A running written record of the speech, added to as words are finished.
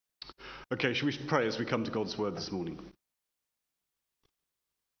Okay, shall we pray as we come to God's word this morning?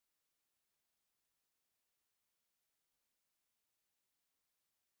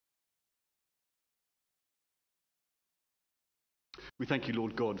 We thank you,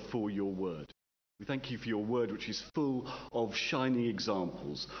 Lord God, for your word. We thank you for your word, which is full of shining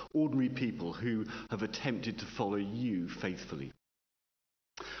examples, ordinary people who have attempted to follow you faithfully.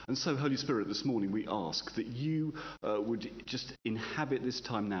 And so, Holy Spirit, this morning we ask that you would just inhabit this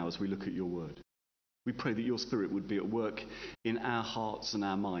time now as we look at your word. We pray that your Spirit would be at work in our hearts and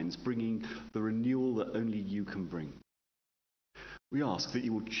our minds, bringing the renewal that only you can bring. We ask that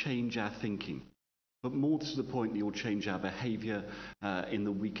you will change our thinking, but more to the point that you'll change our behaviour in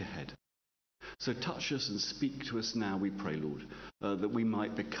the week ahead. So touch us and speak to us now, we pray, Lord, that we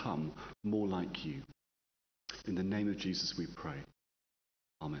might become more like you. In the name of Jesus we pray.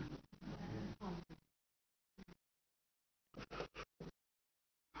 Amen.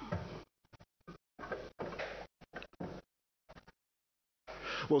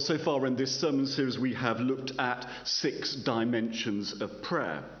 Well, so far in this sermon series we have looked at 6 dimensions of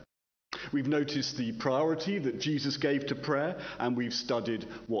prayer. We've noticed the priority that Jesus gave to prayer, and we've studied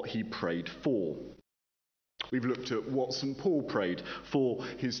what he prayed for. We've looked at what St. Paul prayed for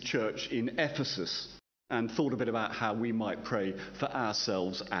his church in Ephesus and thought a bit about how we might pray for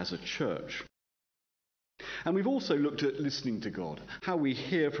ourselves as a church. And we've also looked at listening to God, how we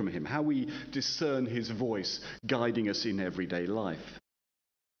hear from him, how we discern his voice guiding us in everyday life.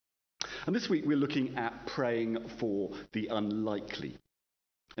 And this week we're looking at praying for the unlikely.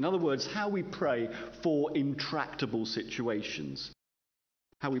 In other words, how we pray for intractable situations.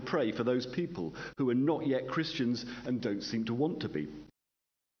 How we pray for those people who are not yet Christians and don't seem to want to be.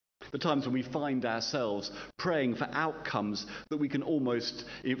 The times when we find ourselves praying for outcomes that we can almost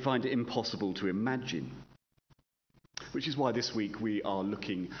find it impossible to imagine. Which is why this week we are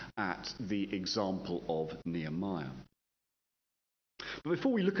looking at the example of Nehemiah. But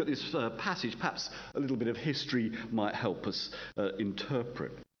before we look at this passage, perhaps a little bit of history might help us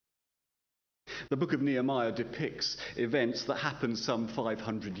interpret. The book of Nehemiah depicts events that happened some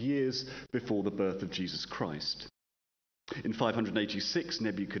 500 years before the birth of Jesus Christ. In 586,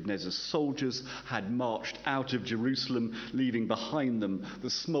 Nebuchadnezzar's soldiers had marched out of Jerusalem, leaving behind them the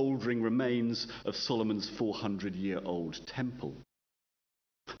smouldering remains of Solomon's 400-year-old temple.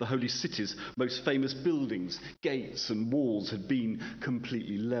 The holy city's most famous buildings, gates and walls had been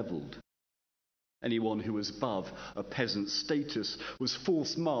completely levelled. Anyone who was above a peasant's status was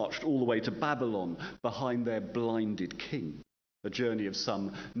force-marched all the way to Babylon behind their blinded king, a journey of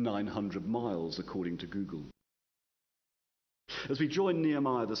some 900 miles according to Google. As we join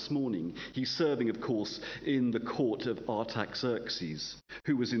Nehemiah this morning, he's serving, of course, in the court of Artaxerxes,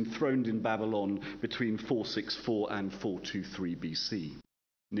 who was enthroned in Babylon between 464 and 423 BC.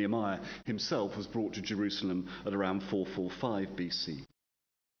 Nehemiah himself was brought to Jerusalem at around 445 BC.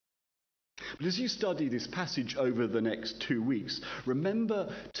 But as you study this passage over the next 2 weeks,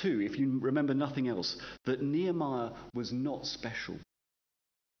 remember too, if you remember nothing else, that Nehemiah was not special.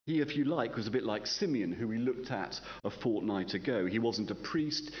 He, if you like, was a bit like Simeon, who we looked at a fortnight ago. He wasn't a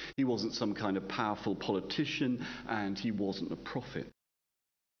priest, he wasn't some kind of powerful politician, and he wasn't a prophet.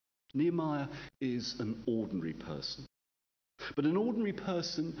 Nehemiah is an ordinary person, but an ordinary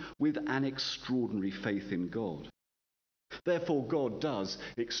person with an extraordinary faith in God. Therefore, God does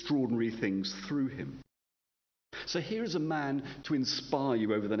extraordinary things through him. So here is a man to inspire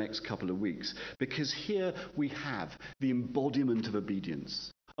you over the next couple of weeks, because here we have the embodiment of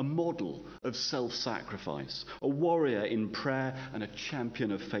obedience, a model of self-sacrifice, a warrior in prayer and a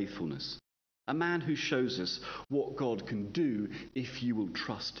champion of faithfulness, a man who shows us what God can do if you will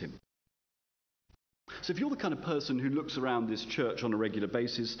trust him. So if you're the kind of person who looks around this church on a regular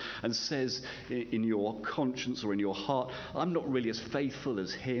basis and says in your conscience or in your heart, I'm not really as faithful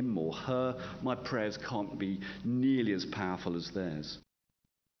as him or her, my prayers can't be nearly as powerful as theirs,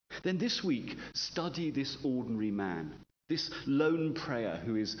 then this week study this ordinary man, this lone prayer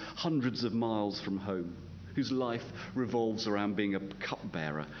who is hundreds of miles from home, whose life revolves around being a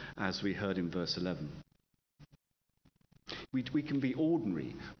cupbearer, as we heard in verse 11. We can be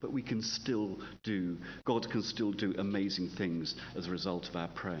ordinary, but God can still do amazing things as a result of our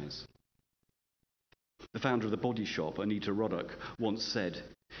prayers. The founder of the Body Shop, Anita Roddick, once said,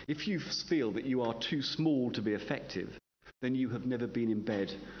 if you feel that you are too small to be effective, then you have never been in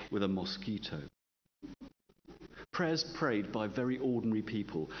bed with a mosquito. Prayers prayed by very ordinary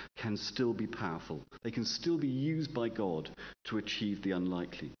people can still be powerful. They can still be used by God to achieve the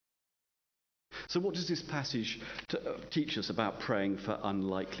unlikely. So what does this passage teach us about praying for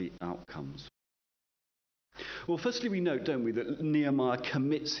unlikely outcomes? Well, firstly, we note, don't we, that Nehemiah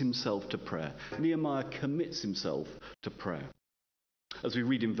commits himself to prayer. Nehemiah commits himself to prayer. As we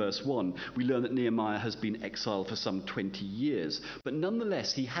read in verse 1, we learn that Nehemiah has been exiled for some 20 years, but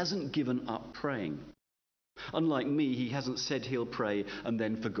nonetheless, he hasn't given up praying. Unlike me, he hasn't said he'll pray and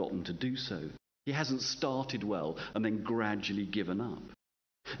then forgotten to do so. He hasn't started well and then gradually given up.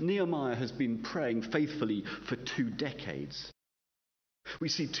 Nehemiah has been praying faithfully for 2 decades. We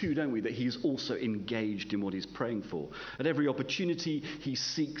see too, don't we, that he is also engaged in what he's praying for. At every opportunity, he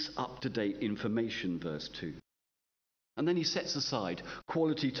seeks up-to-date information, verse 2. And then he sets aside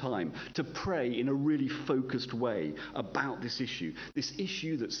quality time to pray in a really focused way about this issue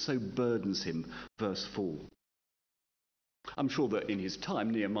that so burdens him, verse 4. I'm sure that in his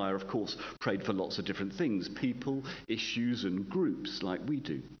time, Nehemiah, of course, prayed for lots of different things, people, issues, and groups like we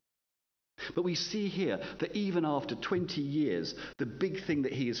do. But we see here that even after 20 years, the big thing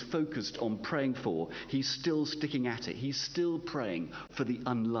that he is focused on praying for, he's still sticking at it. He's still praying for the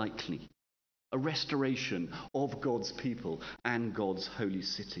unlikely, a restoration of God's people and God's holy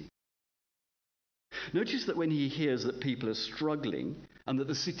city. Notice that when he hears that people are struggling and that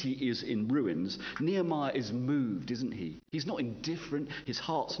the city is in ruins, Nehemiah is moved, isn't he? He's not indifferent. His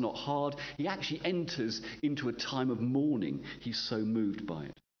heart's not hard. He actually enters into a time of mourning. He's so moved by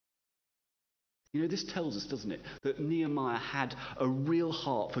it. You know, this tells us, doesn't it, that Nehemiah had a real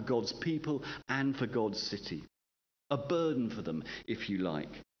heart for God's people and for God's city. A burden for them, if you like,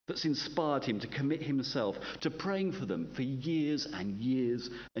 that's inspired him to commit himself to praying for them for years and years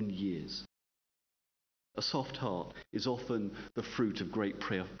and years. A soft heart is often the fruit of great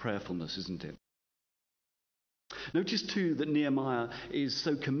prayerfulness, isn't it? Notice too that Nehemiah is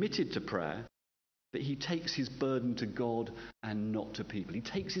so committed to prayer that he takes his burden to God and not to people. He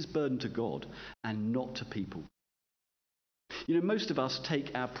takes his burden to God and not to people. You know, most of us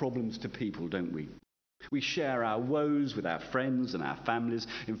take our problems to people, don't we? We share our woes with our friends and our families.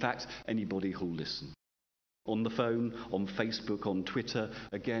 In fact, anybody who'll listen. On the phone, on Facebook, on Twitter,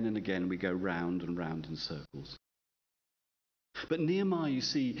 again and again we go round and round in circles. But Nehemiah, you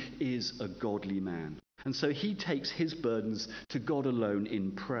see, is a godly man. And so he takes his burdens to God alone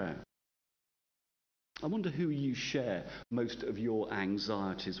in prayer. I wonder who you share most of your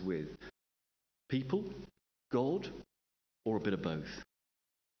anxieties with. People, God, or a bit of both?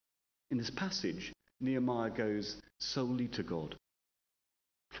 In this passage, Nehemiah goes solely to God.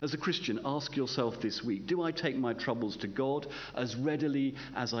 As a Christian, ask yourself this week, do I take my troubles to God as readily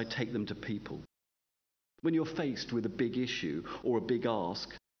as I take them to people? When you're faced with a big issue or a big ask,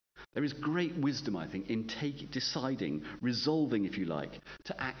 there is great wisdom, I think, in deciding, resolving, if you like,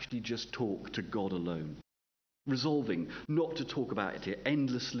 to actually just talk to God alone. Resolving not to talk about it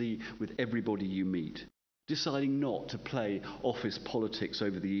endlessly with everybody you meet. Deciding not to play office politics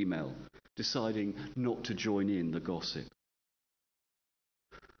over the email. Deciding not to join in the gossip.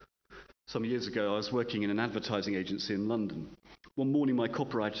 Some years ago, I was working in an advertising agency in London. One morning, my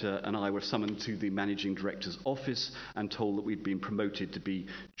copywriter and I were summoned to the managing director's office and told that we'd been promoted to be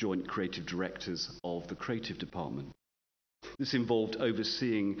joint creative directors of the creative department. This involved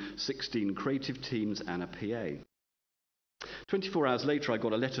overseeing 16 creative teams and a PA. 24 hours later, I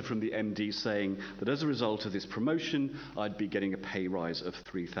got a letter from the MD saying that as a result of this promotion, I'd be getting a pay rise of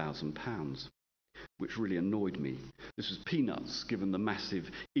 £3,000. Which really annoyed me. This was peanuts given the massive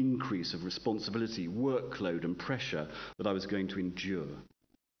increase of responsibility, workload and pressure that I was going to endure.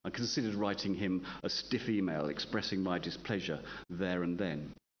 I considered writing him a stiff email expressing my displeasure there and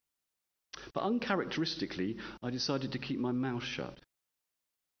then. But uncharacteristically, I decided to keep my mouth shut.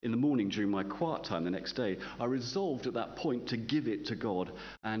 In the morning during my quiet time the next day, I resolved at that point to give it to God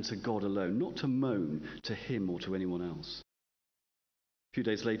and to God alone, not to moan to him or to anyone else. A few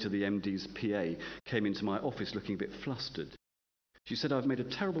days later, the MD's PA came into my office looking a bit flustered. She said, I've made a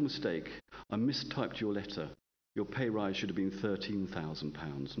terrible mistake. I mistyped your letter. Your pay rise should have been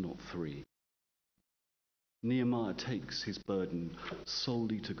 £13,000, not £3,000. Nehemiah takes his burden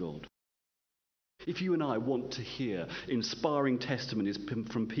solely to God. If you and I want to hear inspiring testimonies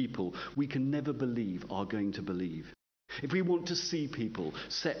from people we can never believe are going to believe, if we want to see people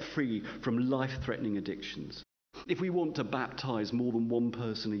set free from life-threatening addictions, if we want to baptize more than one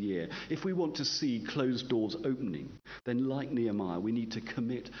person a year, if we want to see closed doors opening, then like Nehemiah, we need to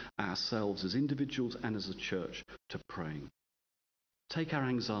commit ourselves as individuals and as a church to praying. Take our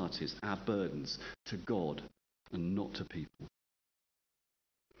anxieties, our burdens to God and not to people.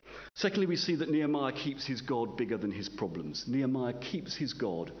 Secondly, we see that Nehemiah keeps his God bigger than his problems. Nehemiah keeps his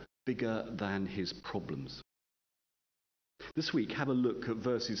God bigger than his problems. This week, have a look at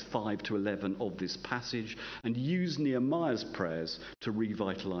verses 5 to 11 of this passage and use Nehemiah's prayers to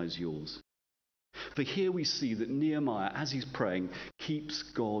revitalize yours. For here we see that Nehemiah, as he's praying, keeps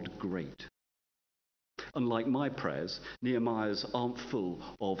God great. Unlike my prayers, Nehemiah's aren't full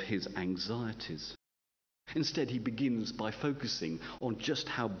of his anxieties. Instead, he begins by focusing on just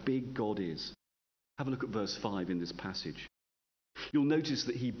how big God is. Have a look at verse 5 in this passage. You'll notice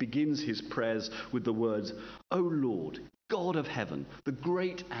that he begins his prayers with the words, "O Lord, God of heaven, the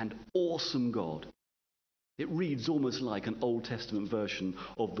great and awesome God." It reads almost like an Old Testament version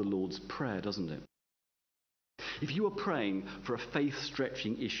of the Lord's Prayer, doesn't it? If you are praying for a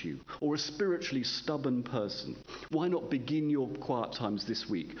faith-stretching issue or a spiritually stubborn person, why not begin your quiet times this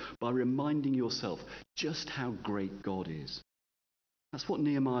week by reminding yourself just how great God is? That's what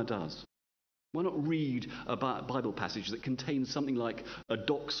Nehemiah does. Why not read a Bible passage that contains something like a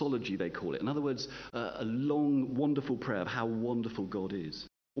doxology, they call it. In other words, a long, wonderful prayer of how wonderful God is.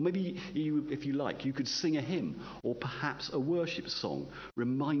 Or maybe, if you like, you could sing a hymn or perhaps a worship song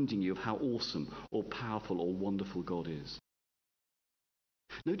reminding you of how awesome or powerful or wonderful God is.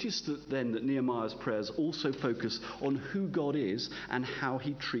 Notice that Nehemiah's prayers also focus on who God is and how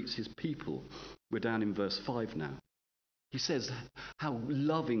he treats his people. We're down in verse 5 now. He says how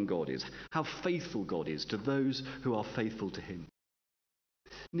loving God is, how faithful God is to those who are faithful to him.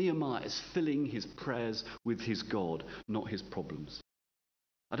 Nehemiah is filling his prayers with his God, not his problems.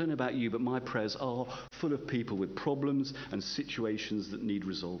 I don't know about you, but my prayers are full of people with problems and situations that need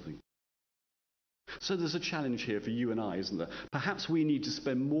resolving. So there's a challenge here for you and I, isn't there? Perhaps we need to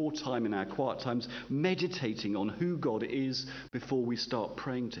spend more time in our quiet times meditating on who God is before we start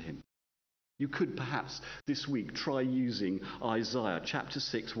praying to him. You could perhaps this week try using Isaiah chapter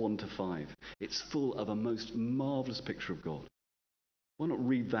 6, 1-5. It's full of a most marvellous picture of God. Why not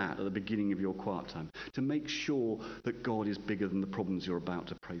read that at the beginning of your quiet time to make sure that God is bigger than the problems you're about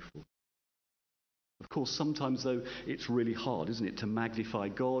to pray for? Of course, sometimes, though, it's really hard, isn't it, to magnify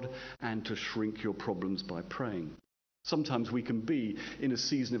God and to shrink your problems by praying. Sometimes we can be in a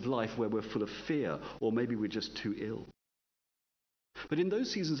season of life where we're full of fear, or maybe we're just too ill. But in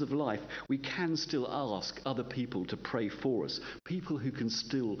those seasons of life, we can still ask other people to pray for us, people who can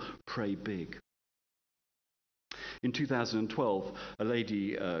still pray big. In 2012, a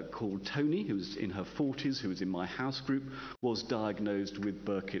lady called Tony, who was in her 40s, who was in my house group, was diagnosed with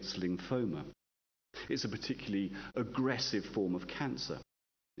Burkitt's lymphoma. It's a particularly aggressive form of cancer.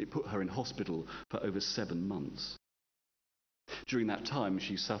 It put her in hospital for over 7 months. During that time,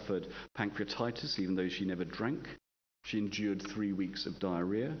 she suffered pancreatitis, even though she never drank. She endured 3 weeks of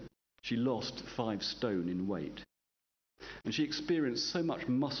diarrhea. She lost 5 stone in weight. And she experienced so much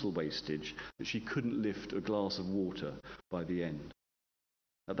muscle wastage that she couldn't lift a glass of water by the end.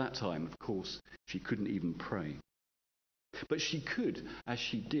 At that time, of course, she couldn't even pray. But she could, as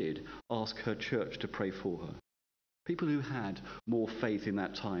she did, ask her church to pray for her. People who had more faith in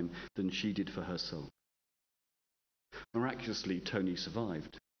that time than she did for herself. Miraculously, Tony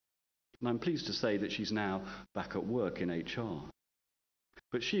survived. And I'm pleased to say that she's now back at work in HR.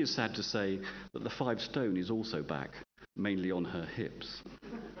 But she is sad to say that the 5 stone is also back, mainly on her hips.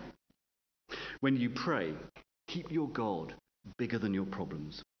 When you pray, keep your God bigger than your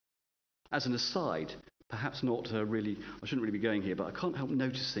problems. As an aside, perhaps not really, I shouldn't really be going here, but I can't help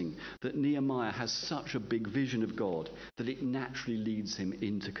noticing that Nehemiah has such a big vision of God that it naturally leads him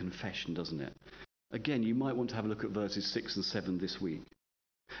into confession, doesn't it? Again, you might want to have a look at verses 6 and 7 this week.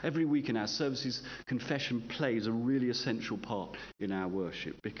 Every week in our services, confession plays a really essential part in our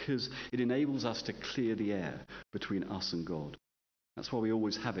worship because it enables us to clear the air between us and God. That's why we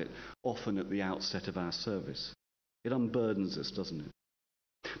always have it often at the outset of our service. It unburdens us, doesn't it?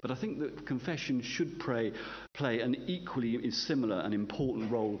 But I think that confession should play an equally similar and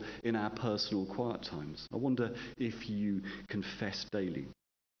important role in our personal quiet times. I wonder if you confess daily.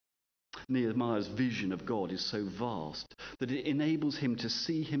 Nehemiah's vision of God is so vast that it enables him to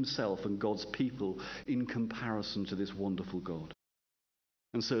see himself and God's people in comparison to this wonderful God.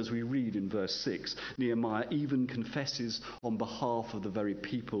 And so as we read in verse 6, Nehemiah even confesses on behalf of the very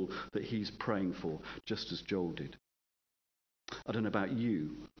people that he's praying for, just as Joel did. I don't know about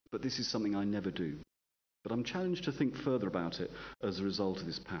you, but this is something I never do. But I'm challenged to think further about it as a result of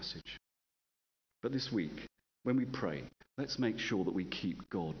this passage. But this week, when we pray, let's make sure that we keep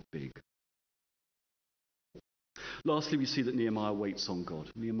God big. Lastly, we see that Nehemiah waits on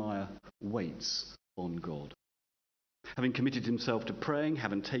God. Nehemiah waits on God. Having committed himself to praying,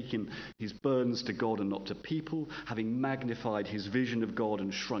 having taken his burdens to God and not to people, having magnified his vision of God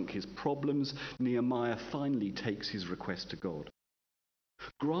and shrunk his problems, Nehemiah finally takes his request to God.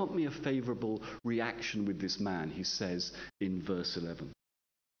 Grant me a favourable reaction with this man, he says in verse 11.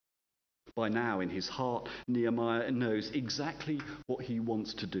 By now in his heart, Nehemiah knows exactly what he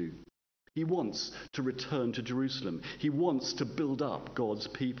wants to do. He wants to return to Jerusalem. He wants to build up God's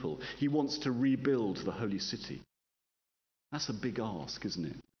people. He wants to rebuild the holy city. That's a big ask, isn't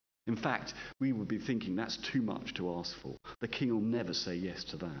it? In fact, we would be thinking that's too much to ask for. The king will never say yes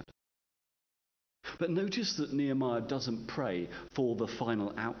to that. But notice that Nehemiah doesn't pray for the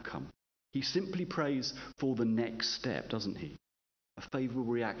final outcome. He simply prays for the next step, doesn't he? A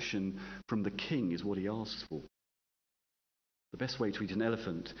favourable reaction from the king is what he asks for. The best way to eat an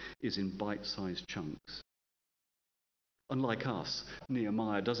elephant is in bite-sized chunks. Unlike us,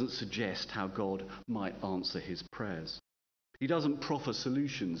 Nehemiah doesn't suggest how God might answer his prayers. He doesn't proffer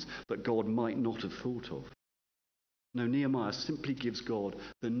solutions that God might not have thought of. No, Nehemiah simply gives God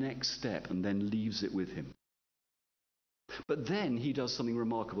the next step and then leaves it with him. But then he does something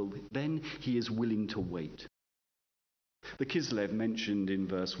remarkable. Then he is willing to wait. The Kislev mentioned in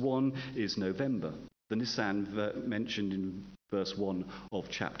verse 1 is November. The Nisan mentioned in verse 1 of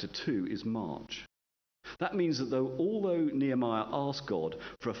chapter 2 is March. That means that although Nehemiah asked God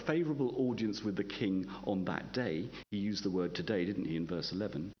for a favourable audience with the king on that day, he used the word today, didn't he, in verse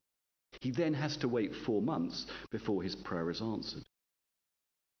 11, he then has to wait 4 months before his prayer is answered.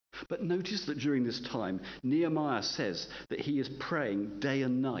 But notice that during this time, Nehemiah says that he is praying day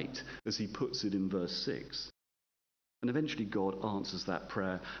and night, as he puts it in verse 6. And eventually God answers that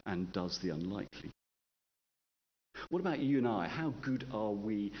prayer and does the unlikely. What about you and I? How good are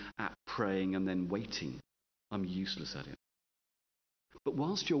we at praying and then waiting? I'm useless at it. But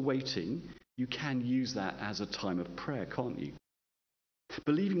whilst you're waiting, you can use that as a time of prayer, can't you?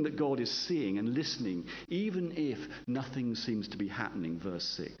 Believing that God is seeing and listening, even if nothing seems to be happening, verse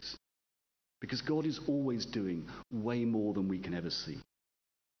 6. Because God is always doing way more than we can ever see.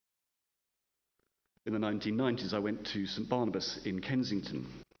 In the 1990s, I went to St Barnabas in Kensington.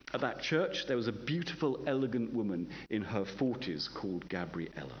 At that church, there was a beautiful, elegant woman in her 40s called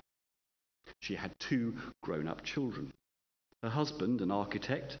Gabriella. She had 2 grown-up children. Her husband, an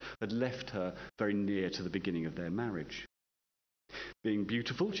architect, had left her very near to the beginning of their marriage. Being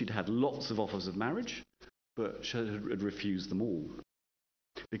beautiful, she'd had lots of offers of marriage, but she had refused them all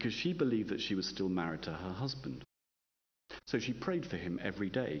because she believed that she was still married to her husband. So she prayed for him every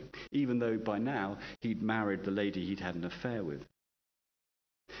day, even though by now he'd married the lady he'd had an affair with.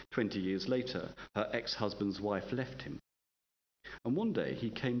 20 years later, her ex-husband's wife left him. And one day he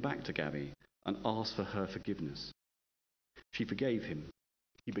came back to Gabby and asked for her forgiveness. She forgave him.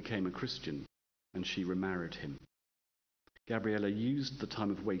 He became a Christian, and she remarried him. Gabriella used the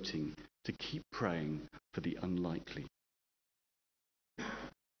time of waiting to keep praying for the unlikely.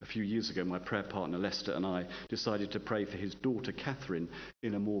 A few years ago, my prayer partner Lester and I decided to pray for his daughter Catherine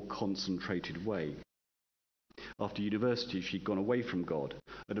in a more concentrated way. After university, she'd gone away from God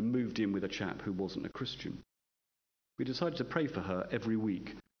and had moved in with a chap who wasn't a Christian. We decided to pray for her every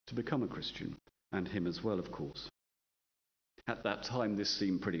week to become a Christian, and him as well, of course. At that time, this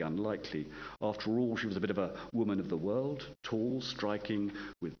seemed pretty unlikely. After all, she was a bit of a woman of the world, tall, striking,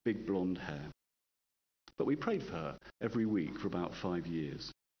 with big blonde hair. But we prayed for her every week for about 5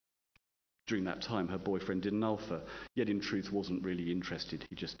 years. During that time, her boyfriend did an alpha, yet in truth wasn't really interested.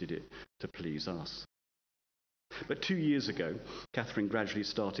 He just did it to please us. But 2 years ago, Catherine gradually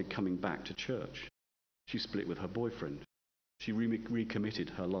started coming back to church. She split with her boyfriend. She recommitted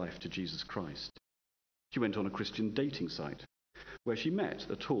her life to Jesus Christ. She went on a Christian dating site, where she met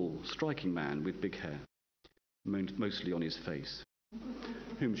a tall, striking man with big hair, mostly on his face,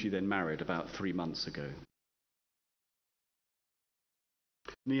 whom she then married about 3 months ago.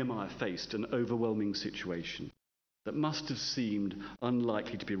 Nehemiah faced an overwhelming situation that must have seemed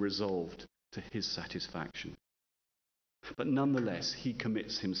unlikely to be resolved to his satisfaction. But nonetheless, he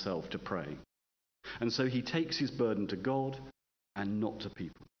commits himself to praying. And so he takes his burden to God and not to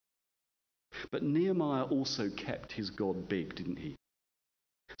people. But Nehemiah also kept his God big, didn't he?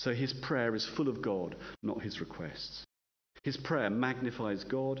 So his prayer is full of God, not his requests. His prayer magnifies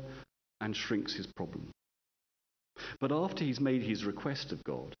God and shrinks his problem. But after he's made his request of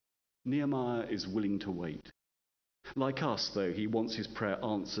God, Nehemiah is willing to wait. Like us, though, he wants his prayer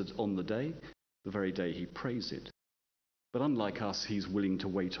answered on the day, the very day he prays it. But unlike us, he's willing to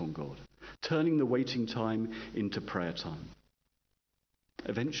wait on God, turning the waiting time into prayer time.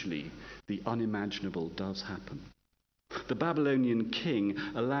 Eventually, the unimaginable does happen. The Babylonian king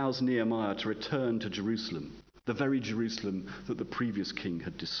allows Nehemiah to return to Jerusalem, the very Jerusalem that the previous king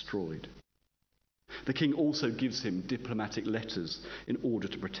had destroyed. The king also gives him diplomatic letters in order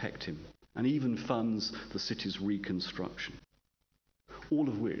to protect him, and even funds the city's reconstruction. All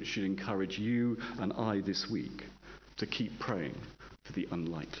of which should encourage you and I this week to keep praying for the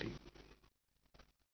unlikely.